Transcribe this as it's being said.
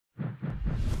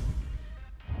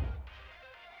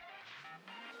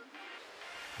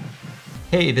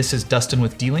Hey, this is Dustin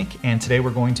with D-Link, and today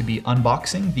we're going to be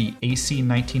unboxing the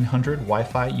AC1900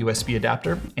 Wi-Fi USB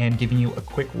adapter and giving you a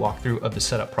quick walkthrough of the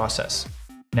setup process.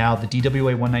 Now, the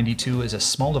DWA-192 is a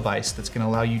small device that's going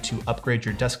to allow you to upgrade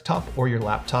your desktop or your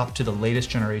laptop to the latest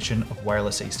generation of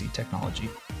wireless AC technology.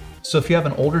 So if you have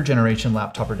an older generation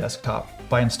laptop or desktop,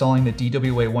 by installing the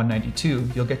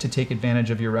DWA-192, you'll get to take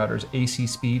advantage of your router's AC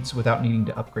speeds without needing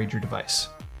to upgrade your device.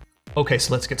 Okay,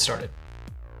 so let's get started.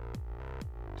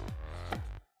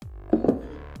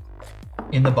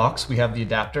 In the box, we have the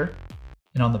adapter,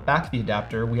 and on the back of the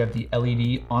adapter, we have the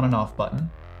LED on and off button,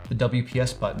 the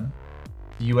WPS button,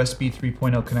 the USB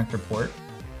 3.0 connector port,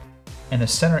 and the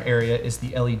center area is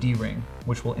the LED ring,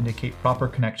 which will indicate proper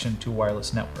connection to a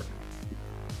wireless network.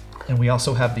 And we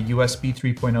also have the USB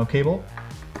 3.0 cable,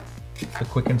 the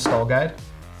quick install guide,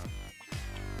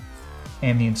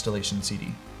 and the installation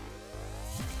CD.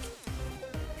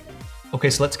 Okay,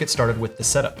 so let's get started with the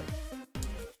setup.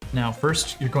 Now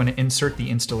first, you're going to insert the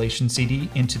installation CD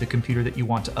into the computer that you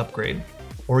want to upgrade,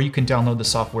 or you can download the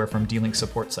software from D-Link's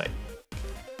support site.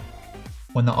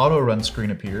 When the auto run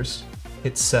screen appears,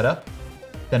 hit Setup,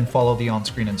 then follow the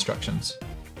on-screen instructions.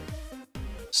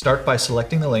 Start by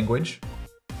selecting the language,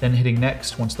 then hitting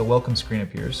Next once the welcome screen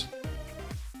appears.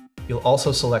 You'll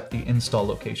also select the install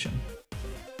location.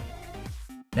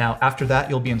 Now after that,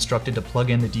 you'll be instructed to plug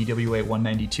in the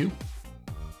DWA-192.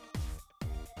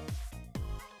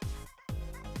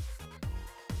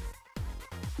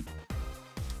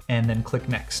 And then click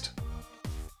Next.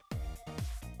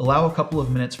 Allow a couple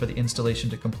of minutes for the installation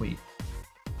to complete.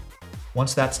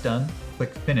 Once that's done,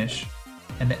 click Finish,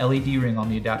 and the LED ring on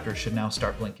the adapter should now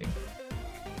start blinking.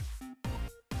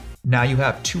 Now you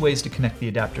have two ways to connect the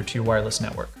adapter to your wireless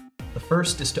network. The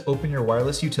first is to open your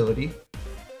wireless utility,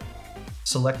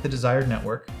 select the desired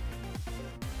network,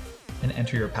 and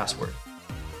enter your password.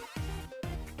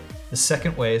 The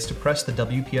second way is to press the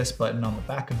WPS button on the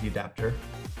back of the adapter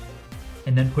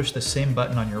and then push the same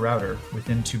button on your router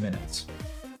within 2 minutes.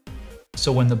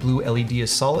 So when the blue LED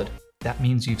is solid, that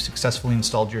means you've successfully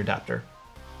installed your adapter.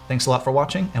 Thanks a lot for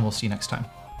watching, and we'll see you next time.